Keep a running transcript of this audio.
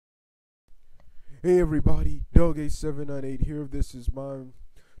Hey everybody, Doug8798 here. This is my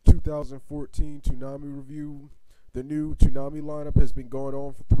 2014 Toonami review. The new Toonami lineup has been going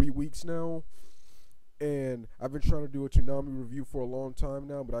on for 3 weeks now, and I've been trying to do a Toonami review for a long time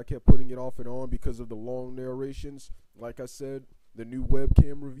now, but I kept putting it off and on because of the long narrations. Like I said, the new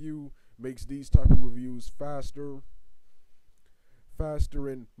webcam review makes these type of reviews faster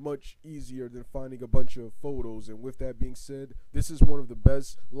and much easier than finding a bunch of photos. And with that being said, this is one of the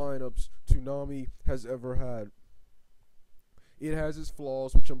best lineups Toonami has ever had. It has its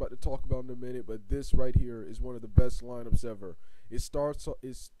flaws, which I'm about to talk about in a minute, but this right here is one of the best lineups ever.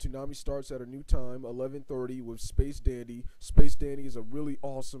 Toonami starts at a new time, 11:30, with Space Dandy. Space Dandy is a really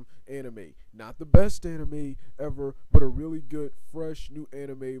awesome anime. Not the best anime ever, but a really good, fresh, new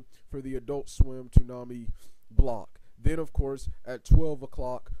anime for the Adult Swim Toonami block. Then, of course, at 12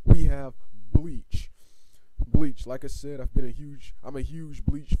 o'clock, we have Bleach. Bleach, like I said, I'm a huge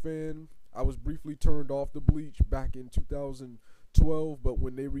Bleach fan. I was briefly turned off the Bleach back in 2012, but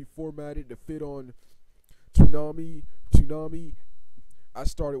when they reformatted to fit on Toonami, I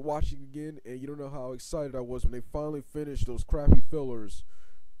started watching again, and you don't know how excited I was when they finally finished those crappy fillers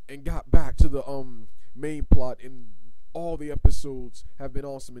and got back to the main plot. And all the episodes have been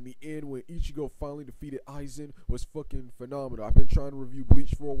awesome. In the end, when Ichigo finally defeated Aizen, was fucking phenomenal. I've been trying to review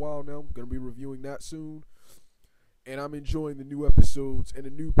Bleach for a while now. I'm going to be reviewing that soon. And I'm enjoying the new episodes and the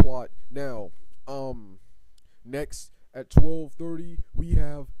new plot now. Next, at 12:30, we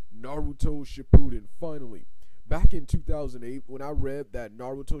have Naruto Shippuden, finally. Back in 2008, when I read that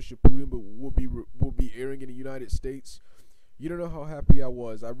Naruto Shippuden will be airing in the United States, you don't know how happy I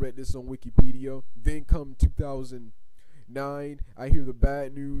was. I read this on Wikipedia. Then come 2009, I hear the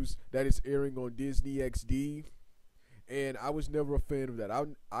bad news that it's airing on Disney XD, and I was never a fan of that.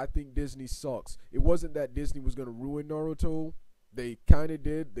 I think Disney sucks. It wasn't that Disney was going to ruin Naruto. They kind of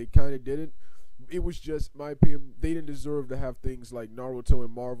did. They kind of didn't. It was just, my opinion, they didn't deserve to have things like Naruto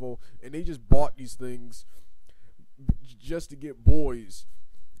and Marvel, and they just bought these things just to get boys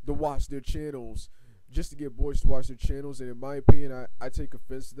to watch their channels. And in my opinion, I take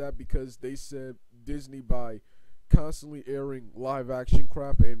offense to that, because they said Disney, by constantly airing live action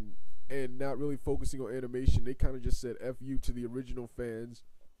crap and not really focusing on animation, they kind of just said F you to the original fans,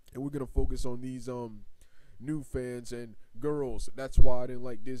 and we're going to focus on these new fans and girls. That's why I didn't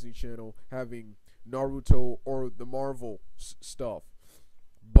like Disney Channel having Naruto or the Marvel stuff.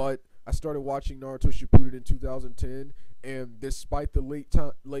 But I started watching Naruto Shippuden in 2010, and despite the late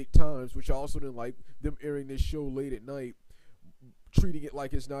times, which I also didn't like, them airing this show late at night, treating it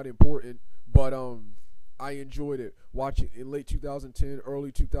like it's not important, but I enjoyed it. Watching in late 2010,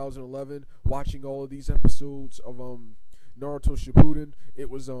 early 2011, watching all of these episodes of Naruto Shippuden, it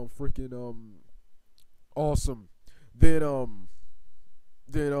was freaking awesome. Then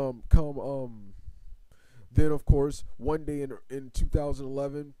of course, one day in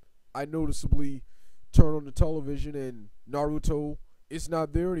 2011, I noticeably turned on the television and Naruto is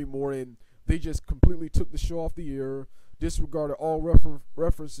not there anymore, and they just completely took the show off the air, disregarded all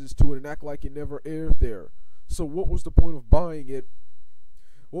references to it, and act like it never aired there. So what was the point of buying it?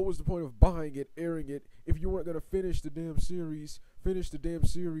 Airing it, if you weren't gonna finish the damn series,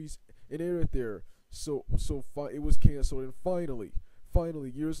 and air it there? So it was canceled, and finally,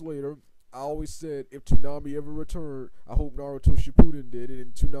 years later, I always said if Toonami ever returned, I hope Naruto Shippuden did,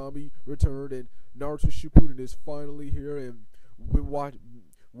 and Toonami returned, and Naruto Shippuden is finally here, and we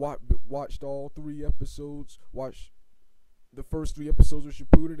watched all 3 episodes, watched the first 3 episodes of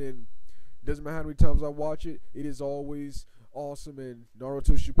Shippuden, and doesn't matter how many times I watch it, it is always awesome. And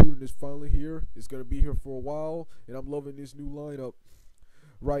Naruto Shippuden is finally here. It's going to be here for a while, and I'm loving this new lineup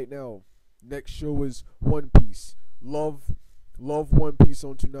right now. Next show is One Piece. Love One Piece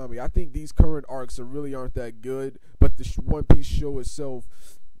on Toonami. I think these current arcs really aren't that good, but the One Piece show itself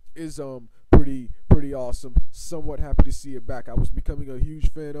is pretty awesome. Somewhat happy to see it back. I was becoming a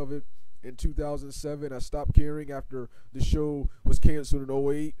huge fan of it in 2007. I stopped caring after the show was canceled in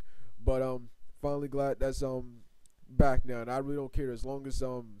 2008, but finally glad that's back now, and I really don't care as long as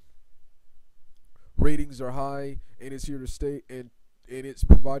ratings are high and it's here to stay, and it's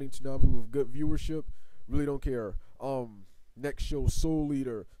providing Toonami with good viewership. Really don't care. Next show, Soul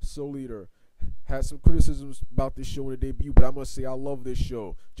Eater. Had some criticisms about this show in the debut, but I must say I love this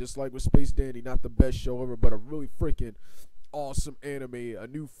show. Just like with Space Dandy, not the best show ever, but a really freaking awesome anime, a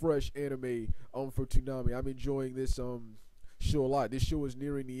new fresh anime for Toonami. I'm enjoying this show a lot. This show is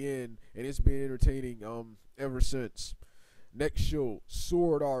nearing the end, and it's been entertaining ever since. Next show,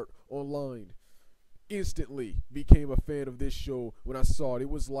 Sword Art Online. Instantly became a fan of this show when I saw it. It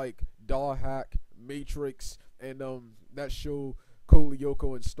was like Hack, Matrix, and that show Code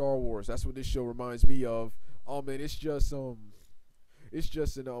Lyoko and Star Wars. That's what this show reminds me of. Oh man, it's just an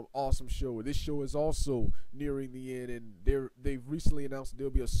awesome show. This show is also nearing the end, and they've recently announced that there'll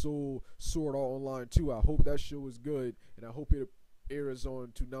be a Soul Sword Art Online too. I hope that show is good, and I hope it airs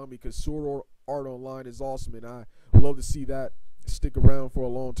on Toonami, because Sword Art Online is awesome, and I would love to see that stick around for a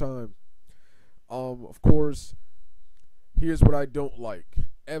long time. Of course, here's what I don't like.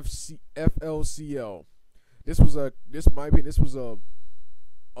 FLCL. This was a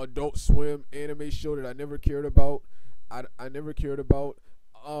Adult Swim anime show that I never cared about. I never cared about.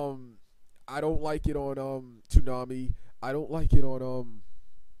 I don't like it on Toonami. I don't like it on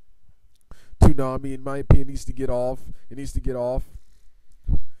Toonami. In my opinion, it needs to get off. It needs to get off.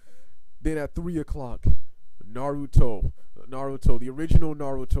 Then at 3 o'clock, Naruto, the original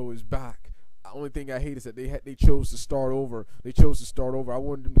Naruto is back. The only thing I hate is that they chose to start over. I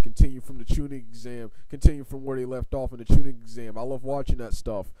wanted them to continue from the tuning exam, continue from where they left off in the tuning exam. I love watching that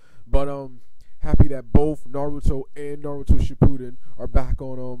stuff. But happy that both Naruto and Naruto Shippuden are back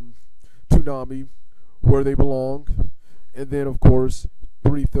on Toonami, where they belong. And then of course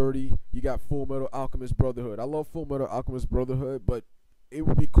 3:30, you got Full Metal Alchemist Brotherhood. I love Full Metal Alchemist Brotherhood, but it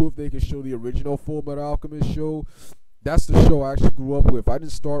would be cool if they could show the original Full Metal Alchemist show. That's the show I actually grew up with. I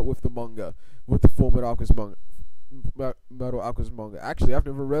didn't start with the manga, with the Full Metal Alchemist manga. Actually, I've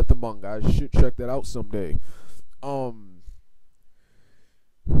never read the manga. I should check that out someday.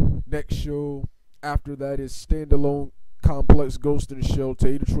 Next show after that is Standalone Complex Ghost in the Shell.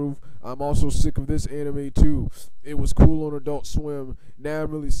 Tell you the truth, I'm also sick of this anime too. It was cool on Adult Swim. Now I'm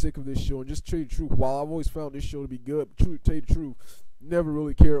really sick of this show. And just tell you the truth, while I've always found this show to be good, tell you the truth, never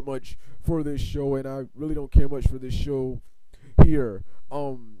really cared much for this show, and I really don't care much for this show here.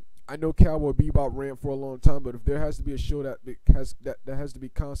 I know Cowboy Bebop ran for a long time, but if there has to be a show that has to be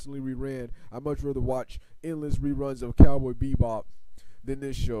constantly reran, I'd much rather watch endless reruns of Cowboy Bebop than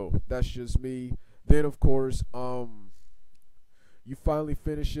this show. That's just me. Then of course, you finally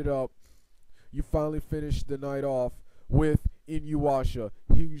finish it up. You finally finish the night off with Inuyasha.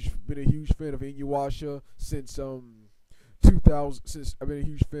 Been a huge fan of Inuyasha since 2000. I've been a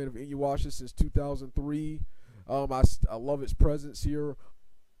huge fan of Inuyasha since 2003. I love its presence here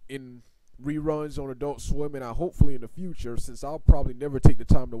in reruns on Adult Swim, and I hopefully in the future, since I'll probably never take the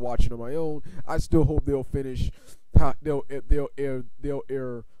time to watch it on my own, I still hope they'll finish. They'll air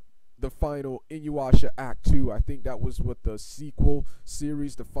the final Inuyasha Act 2. I think that was what the sequel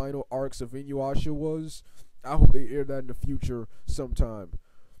series, the final arcs of Inuyasha was. I hope they air that in the future sometime.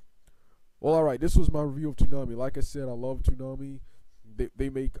 Well, alright, this was my review of Toonami. Like I said, I love Toonami. They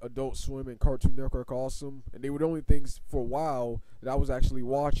make Adult Swim and Cartoon Network awesome. And they were the only things for a while that I was actually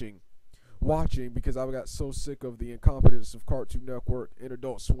watching because I got so sick of the incompetence of Cartoon Network and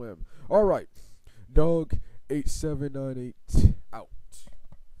Adult Swim. Alright, Doug8798